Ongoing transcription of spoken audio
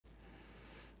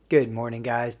Good morning,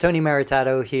 guys. Tony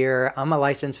Maritato here. I'm a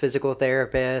licensed physical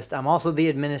therapist. I'm also the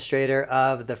administrator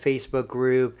of the Facebook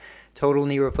group, Total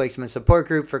Knee Replacement Support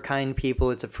Group for Kind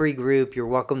People. It's a free group. You're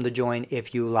welcome to join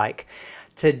if you like.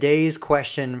 Today's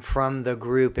question from the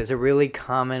group is a really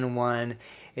common one.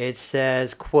 It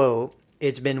says, quote,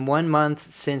 "It's been 1 month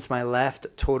since my left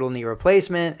total knee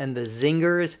replacement and the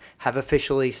Zingers have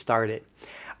officially started.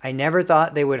 I never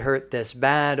thought they would hurt this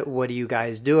bad. What do you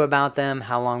guys do about them?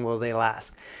 How long will they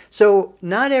last?" So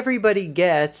not everybody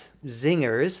gets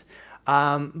Zingers,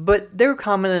 but they're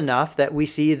common enough that we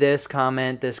see this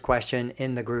comment, this question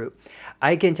in the group.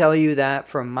 I can tell you that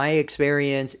from my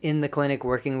experience in the clinic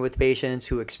working with patients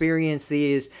who experience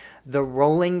these, the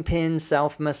rolling pin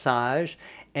self-massage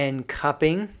and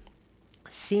cupping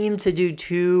seem to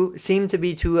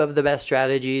be two of the best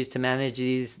strategies to manage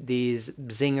these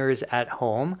Zingers at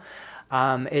home.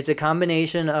 It's a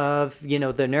combination of,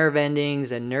 the nerve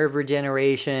endings and nerve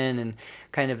regeneration and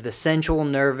kind of the central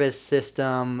nervous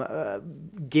system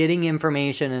getting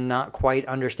information and not quite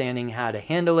understanding how to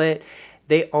handle it.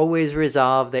 They always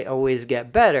resolve, they always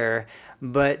get better,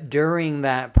 but during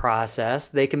that process,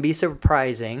 they can be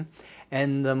surprising.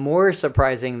 And the more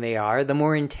surprising they are, the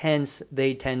more intense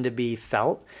they tend to be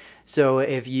felt. So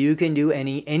if you can do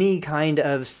any kind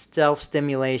of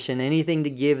self-stimulation, anything to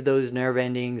give those nerve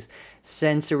endings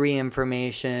sensory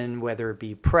information, whether it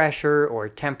be pressure or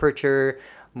temperature,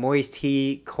 moist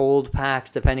heat, cold packs,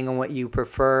 depending on what you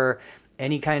prefer,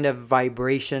 any kind of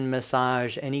vibration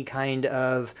massage, any kind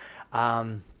of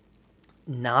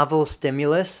novel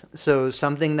stimulus, so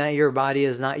something that your body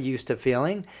is not used to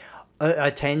feeling.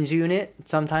 A TENS unit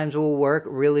sometimes will work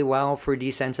really well for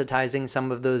desensitizing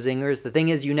some of those Zingers. The thing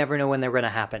is, you never know when they're going to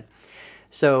happen.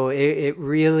 So it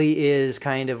really is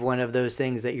kind of one of those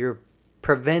things that you're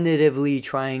preventatively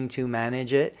trying to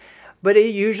manage it. But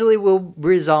it usually will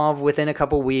resolve within a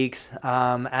couple weeks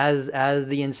as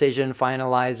the incision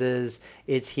finalizes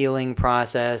its healing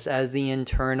process, as the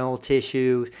internal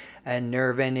tissue and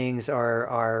nerve endings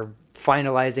are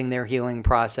finalizing their healing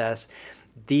process.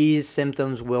 These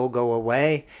symptoms will go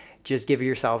away. Just give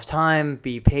yourself time,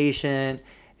 be patient,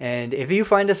 and if you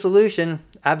find a solution,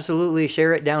 absolutely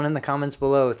share it down in the comments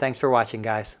below. Thanks for watching,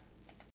 guys.